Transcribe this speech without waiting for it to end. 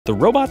The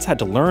robots had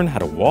to learn how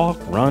to walk,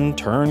 run,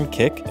 turn,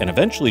 kick, and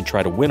eventually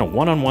try to win a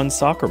one-on-one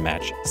soccer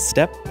match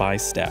step by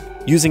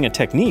step, using a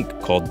technique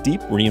called deep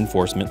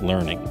reinforcement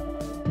learning.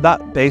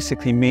 That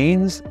basically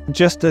means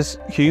just as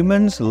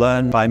humans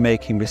learn by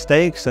making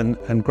mistakes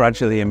and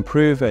gradually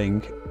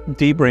improving,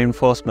 deep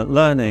reinforcement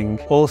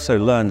learning also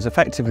learns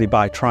effectively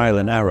by trial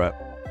and error.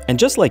 And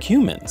just like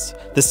humans,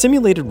 the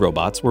simulated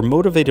robots were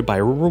motivated by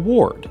a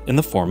reward in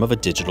the form of a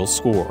digital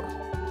score.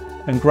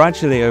 And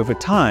gradually over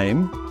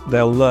time,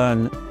 they'll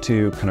learn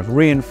to kind of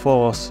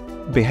reinforce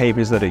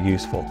behaviors that are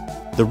useful.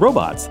 The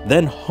robots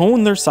then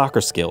hone their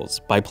soccer skills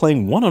by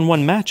playing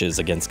one-on-one matches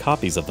against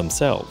copies of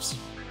themselves.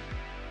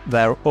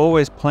 They're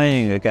always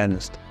playing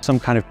against some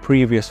kind of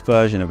previous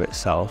version of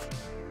itself.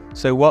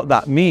 So what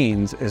that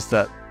means is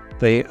that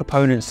the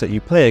opponents that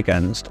you play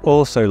against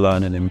also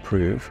learn and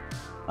improve.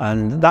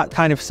 And that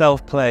kind of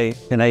self-play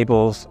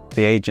enables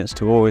the agents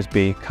to always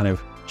be kind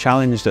of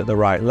challenged at the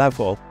right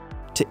level.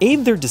 To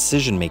aid their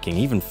decision-making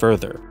even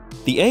further,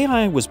 the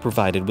AI was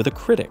provided with a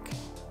critic,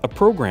 a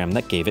program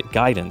that gave it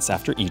guidance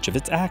after each of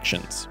its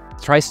actions.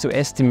 It tries to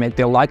estimate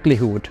the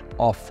likelihood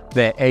of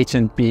the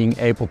agent being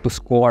able to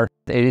score.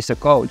 It is a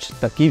coach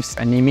that gives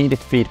an immediate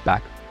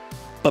feedback.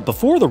 But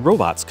before the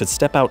robots could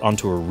step out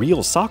onto a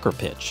real soccer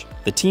pitch,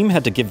 the team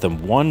had to give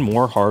them one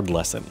more hard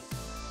lesson.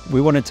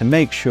 We wanted to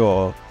make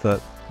sure that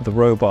the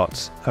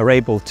robots are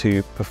able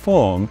to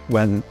perform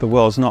when the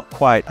world's not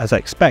quite as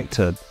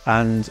expected.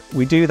 And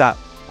we do that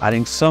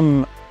adding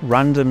some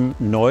random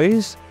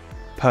noise,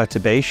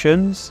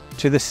 perturbations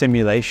to the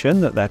simulation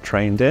that they're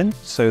trained in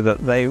so that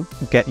they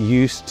get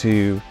used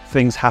to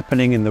things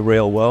happening in the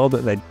real world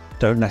that they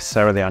don't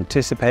necessarily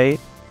anticipate.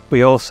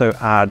 We also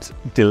add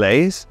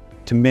delays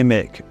to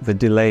mimic the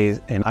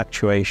delays in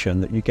actuation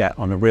that you get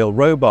on a real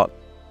robot.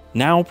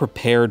 Now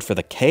prepared for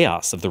the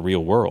chaos of the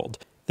real world,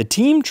 the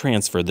team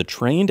transferred the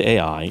trained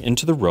AI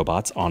into the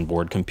robot's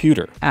onboard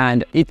computer.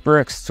 And it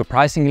works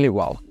surprisingly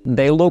well.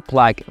 They look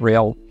like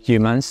real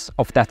humans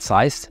of that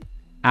size,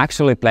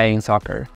 actually playing soccer.